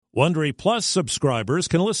Wondery Plus subscribers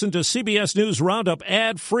can listen to CBS News Roundup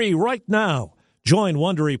ad-free right now. Join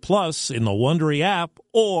Wondery Plus in the Wondery app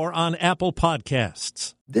or on Apple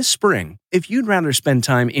Podcasts. This spring, if you'd rather spend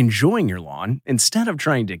time enjoying your lawn instead of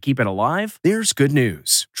trying to keep it alive, there's good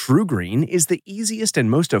news. True Green is the easiest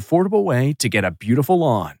and most affordable way to get a beautiful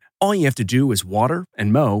lawn. All you have to do is water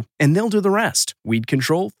and mow, and they'll do the rest. Weed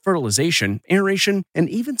control, fertilization, aeration, and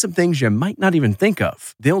even some things you might not even think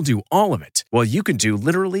of. They'll do all of it, while you can do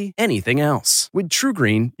literally anything else. With True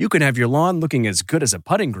Green, you can have your lawn looking as good as a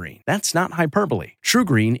putting green. That's not hyperbole. True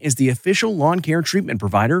Green is the official lawn care treatment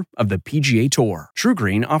provider of the PGA Tour. True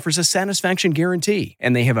Green offers a satisfaction guarantee,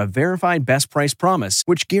 and they have a verified best price promise,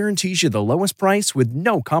 which guarantees you the lowest price with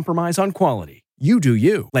no compromise on quality. You do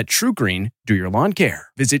you. Let True Green do your lawn care.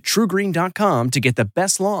 Visit TrueGreen.com to get the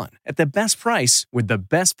best lawn at the best price with the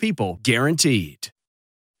best people guaranteed.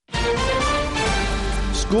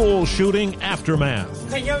 School shooting aftermath.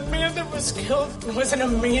 The young man that was killed was an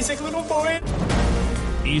amazing little boy.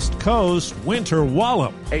 East Coast winter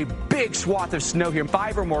wallop. A big swath of snow here,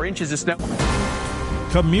 5 or more inches of snow.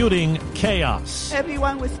 Commuting chaos.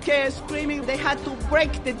 Everyone was scared, screaming. They had to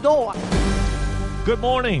break the door. Good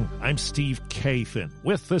morning. I'm Steve Kathan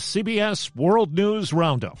with the CBS World News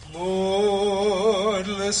Roundup. Lord,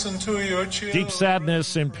 listen to your children. Deep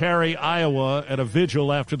sadness in Perry, Iowa at a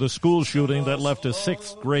vigil after the school shooting that left a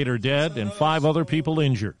 6th grader dead and 5 other people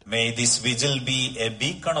injured. May this vigil be a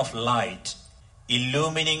beacon of light,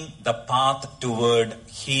 illumining the path toward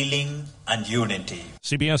healing and unity.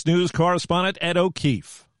 CBS News correspondent Ed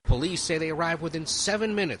O'Keefe. Police say they arrived within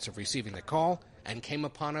 7 minutes of receiving the call and came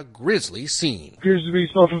upon a grisly scene. Appears to be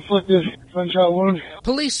self-inflicted gunshot wound.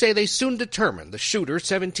 Police say they soon determined the shooter,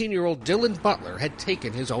 17-year-old Dylan Butler, had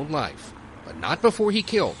taken his own life, but not before he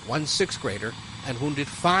killed one 6th grader and wounded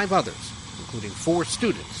 5 others, including 4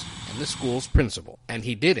 students and the school's principal. And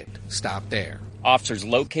he didn't stop there. Officers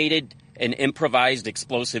located an improvised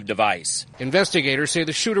explosive device. Investigators say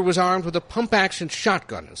the shooter was armed with a pump-action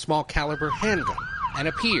shotgun and small-caliber handgun and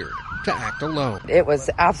appeared to act alone. It was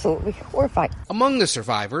absolutely horrifying. Among the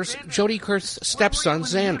survivors, Jody Kurth's stepson,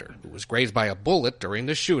 Xander, who was grazed by a bullet during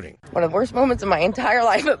the shooting. One of the worst moments of my entire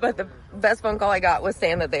life, but the best phone call I got was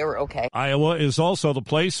saying that they were okay. Iowa is also the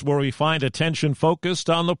place where we find attention focused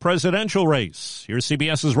on the presidential race. Here's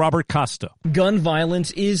CBS's Robert Costa. Gun violence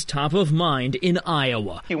is top of mind in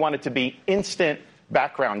Iowa. He wanted to be instant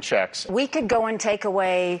background checks. We could go and take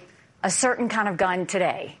away a certain kind of gun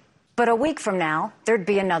today, but a week from now, there'd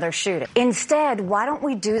be another shooting. Instead, why don't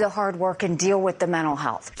we do the hard work and deal with the mental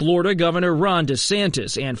health? Florida Governor Ron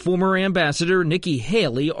DeSantis and former Ambassador Nikki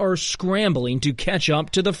Haley are scrambling to catch up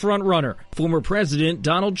to the frontrunner, former President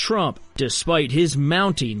Donald Trump, despite his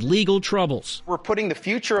mounting legal troubles. We're putting the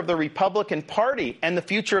future of the Republican Party and the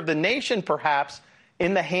future of the nation, perhaps,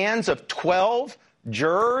 in the hands of 12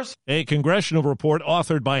 jurors. A congressional report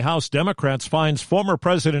authored by House Democrats finds former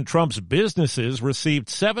President Trump's businesses received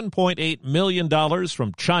 $7.8 million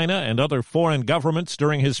from China and other foreign governments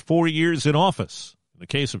during his 4 years in office. In the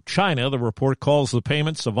case of China, the report calls the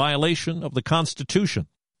payments a violation of the Constitution.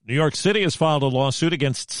 New York City has filed a lawsuit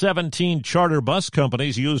against 17 charter bus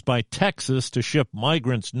companies used by Texas to ship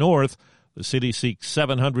migrants north. The city seeks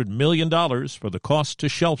 $700 million for the cost to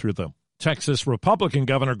shelter them. Texas Republican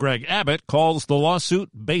Governor Greg Abbott calls the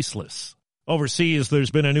lawsuit baseless. Overseas,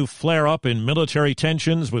 there's been a new flare-up in military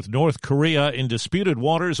tensions with North Korea in disputed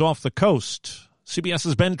waters off the coast.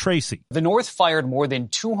 CBS's Ben Tracy. The North fired more than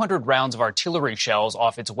 200 rounds of artillery shells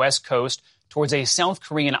off its west coast towards a South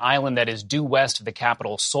Korean island that is due west of the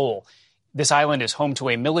capital, Seoul. This island is home to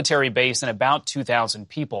a military base and about 2,000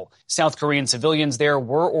 people. South Korean civilians there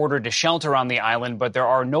were ordered to shelter on the island, but there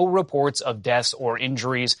are no reports of deaths or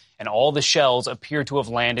injuries, and all the shells appear to have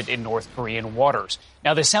landed in North Korean waters.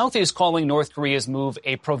 Now, the South is calling North Korea's move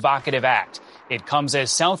a provocative act. It comes as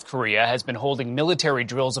South Korea has been holding military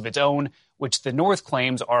drills of its own, which the North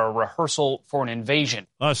claims are a rehearsal for an invasion.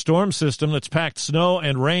 A storm system that's packed snow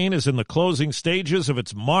and rain is in the closing stages of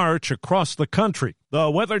its march across the country. The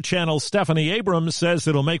Weather Channel's Stephanie Abrams says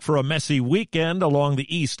it'll make for a messy weekend along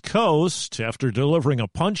the East Coast after delivering a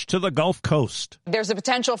punch to the Gulf Coast. There's a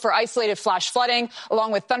potential for isolated flash flooding,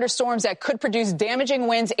 along with thunderstorms that could produce damaging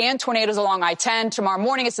winds and tornadoes along I-10. Tomorrow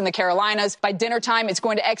morning, it's in the Carolinas. By dinner time, it's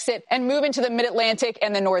going to exit and move into the Mid-Atlantic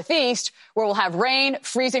and the Northeast, where we'll have rain,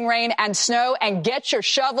 freezing rain, and snow. And get your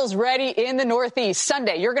shovels ready in the Northeast.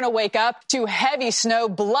 Sunday, you're going to wake up to heavy snow,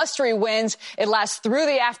 blustery winds. It lasts through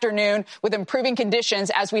the afternoon with improving conditions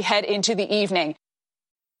as we head into the evening.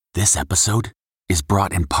 This episode is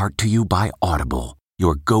brought in part to you by Audible,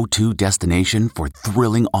 your go-to destination for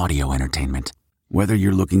thrilling audio entertainment. Whether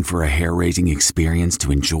you're looking for a hair-raising experience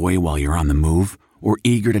to enjoy while you're on the move or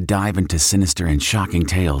eager to dive into sinister and shocking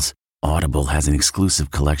tales, Audible has an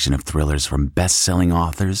exclusive collection of thrillers from best-selling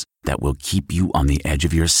authors that will keep you on the edge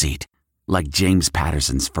of your seat. Like James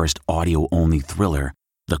Patterson's first audio-only thriller,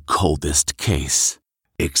 The Coldest Case.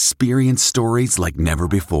 Experience stories like never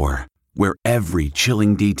before, where every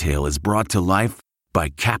chilling detail is brought to life by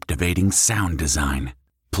captivating sound design.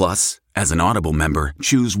 Plus, as an Audible member,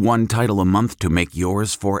 choose one title a month to make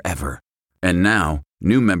yours forever. And now,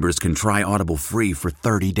 new members can try Audible free for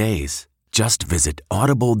 30 days. Just visit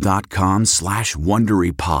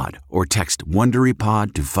audible.com/WonderyPod or text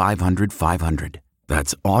WonderyPod to 500-500.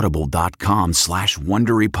 That's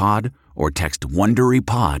audible.com/WonderyPod or text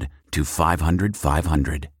WonderyPod to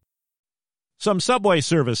 500-500. Some subway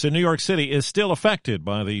service in New York City is still affected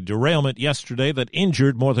by the derailment yesterday that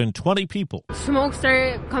injured more than 20 people. Smoke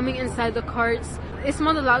started coming inside the carts. It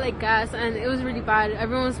smelled a lot like gas, and it was really bad.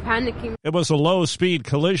 Everyone was panicking. It was a low-speed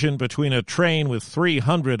collision between a train with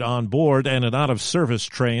 300 on board and an out-of-service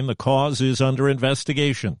train. The cause is under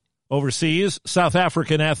investigation. Overseas, South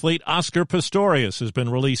African athlete Oscar Pistorius has been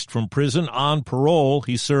released from prison on parole.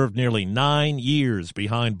 He served nearly 9 years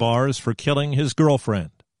behind bars for killing his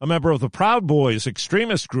girlfriend. A member of the Proud Boys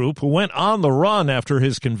extremist group who went on the run after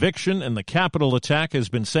his conviction in the Capitol attack has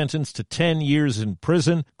been sentenced to 10 years in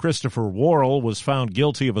prison. Christopher Worrell was found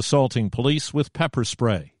guilty of assaulting police with pepper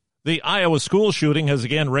spray. The Iowa school shooting has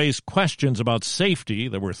again raised questions about safety.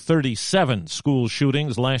 There were 37 school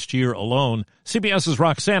shootings last year alone. CBS's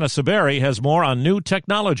Roxana Saberi has more on new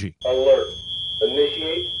technology. Alert.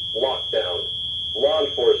 Initiate lockdown. Law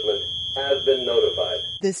enforcement has been notified.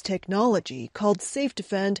 This technology, called Safe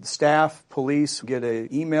Defend, staff, police get an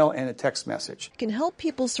email and a text message, can help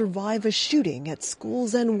people survive a shooting at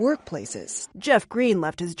schools and workplaces. Jeff Green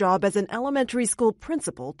left his job as an elementary school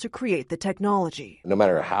principal to create the technology. No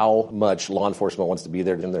matter how much law enforcement wants to be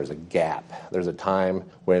there, then there's a gap. There's a time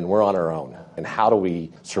when we're on our own. And how do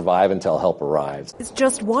we survive until help arrives? It's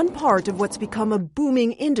just one part of what's become a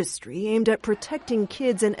booming industry aimed at protecting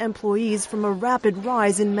kids and employees from a rapid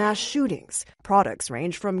rise in mass shootings. Products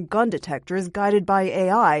range from gun detectors guided by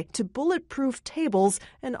AI to bulletproof tables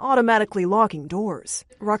and automatically locking doors.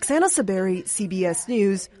 Roxana Saberi, CBS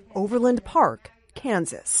News, Overland Park,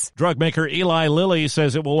 Kansas. Drug maker Eli Lilly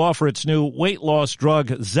says it will offer its new weight loss drug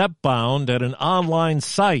Zepbound at an online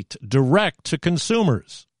site direct to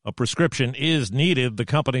consumers. A prescription is needed. The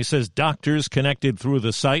company says doctors connected through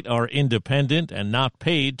the site are independent and not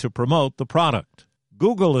paid to promote the product.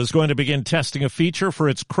 Google is going to begin testing a feature for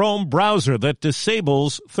its Chrome browser that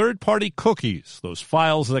disables third-party cookies, those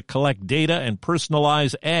files that collect data and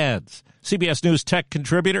personalize ads. CBS News tech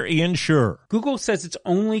contributor Ian Scher. Google says it's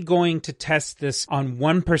only going to test this on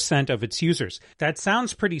 1% of its users. That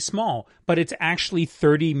sounds pretty small, but it's actually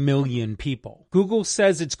 30 million people. Google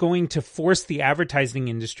says it's going to force the advertising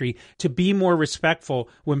industry to be more respectful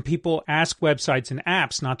when people ask websites and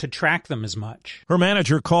apps not to track them as much. Her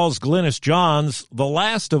manager calls Glynis Johns the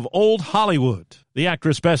last of old Hollywood. The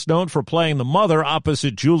actress best known for playing the mother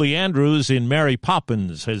opposite Julie Andrews in Mary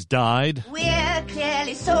Poppins has died. We're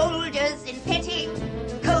clearly soldiers in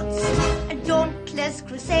petticoats and dauntless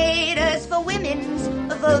crusaders for women's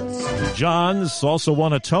votes. Johns also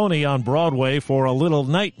won a Tony on Broadway for A Little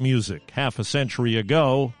Night Music half a century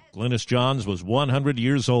ago. Glynis Johns was 100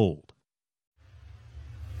 years old.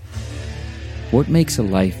 What makes a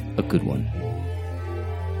life a good one?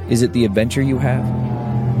 Is it the adventure you have?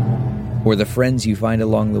 Or the friends you find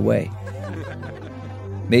along the way?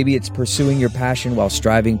 Maybe it's pursuing your passion while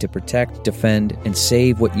striving to protect, defend, and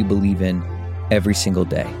save what you believe in every single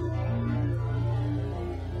day.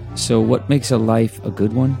 So what makes a life a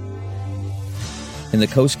good one? In the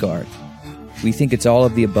Coast Guard, we think it's all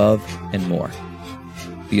of the above and more.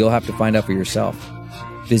 But you'll have to find out for yourself.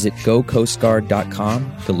 Visit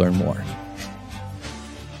gocoastguard.com to learn more.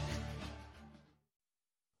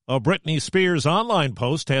 A Britney Spears online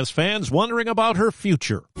post has fans wondering about her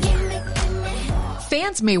future.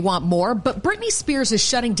 Fans may want more, but Britney Spears is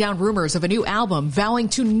shutting down rumors of a new album, vowing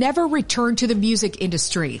to never return to the music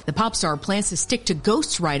industry. The pop star plans to stick to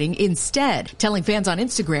ghostwriting instead, telling fans on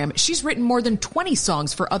Instagram she's written more than 20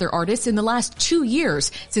 songs for other artists in the last 2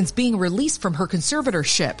 years since being released from her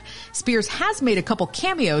conservatorship. Spears has made a couple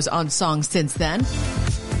cameos on songs since then.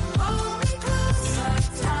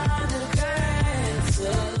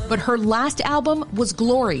 But her last album was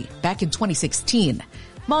Glory, back in 2016.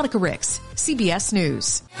 Monica Ricks, CBS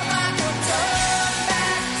News.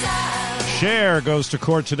 Cher goes to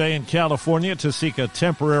court today in California to seek a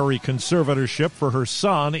temporary conservatorship for her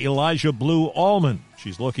son, Elijah Blue Allman.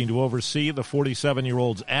 She's looking to oversee the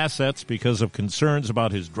 47-year-old's assets because of concerns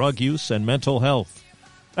about his drug use and mental health.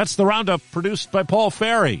 That's the Roundup, produced by Paul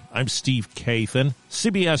Ferry. I'm Steve Kathan,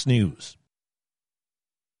 CBS News.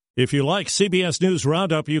 If you like CBS News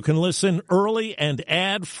Roundup, you can listen early and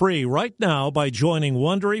ad-free right now by joining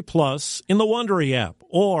Wondery Plus in the Wondery app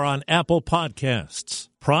or on Apple Podcasts.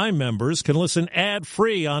 Prime members can listen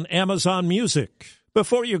ad-free on Amazon Music.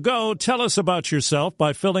 Before you go, tell us about yourself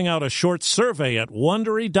by filling out a short survey at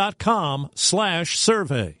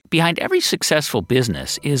Wondery.com/survey. Behind every successful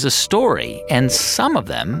business is a story, and some of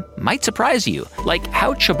them might surprise you. Like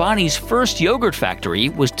how Chobani's first yogurt factory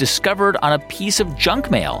was discovered on a piece of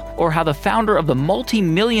junk mail, or how the founder of the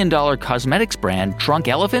multi-million-dollar cosmetics brand Drunk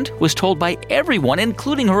Elephant was told by everyone,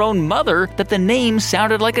 including her own mother, that the name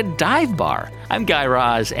sounded like a dive bar. I'm Guy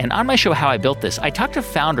Raz, and on my show How I Built This, I talk to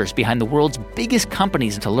founders behind the world's biggest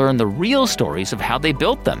companies to learn the real stories of how they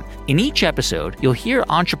built them. In each episode, you'll hear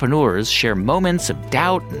entrepreneurs share moments of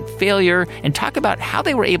doubt and failure and talk about how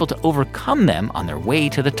they were able to overcome them on their way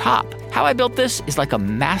to the top. How I Built This is like a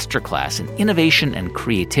masterclass in innovation and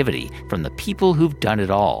creativity from the people who've done it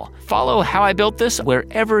all. Follow How I Built This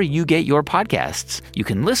wherever you get your podcasts. You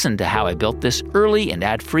can listen to How I Built This early and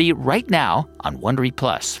ad-free right now on Wondery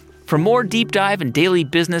Plus. For more deep dive and daily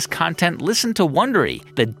business content, listen to Wondery,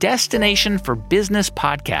 the destination for business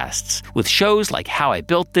podcasts. With shows like How I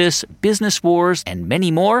Built This, Business Wars, and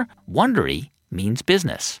many more, Wondery means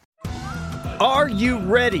business. Are you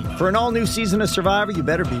ready for an all-new season of Survivor? You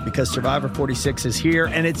better be, because Survivor 46 is here,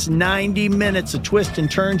 and it's 90 minutes of twists and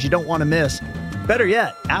turns you don't want to miss. Better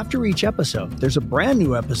yet, after each episode, there's a brand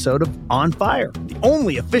new episode of On Fire, the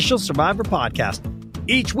only official Survivor podcast.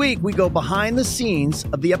 Each week, we go behind the scenes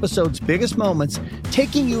of the episode's biggest moments,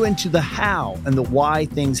 taking you into the how and the why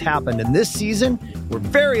things happened. And this season, we're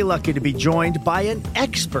very lucky to be joined by an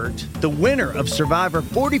expert, the winner of Survivor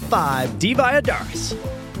 45, Dee Valladares.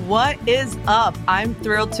 What is up? I'm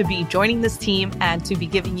thrilled to be joining this team and to be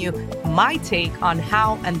giving you my take on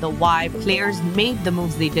how and the why players made the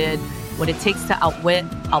moves they did, what it takes to outwit,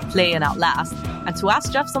 outplay, and outlast, and to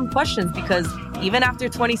ask Jeff some questions, because even after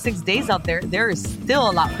 26 days out there, there is still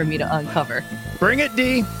a lot for me to uncover. Bring it,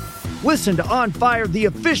 Dee. Listen to On Fire, the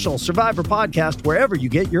official Survivor podcast, wherever you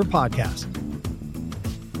get your podcast.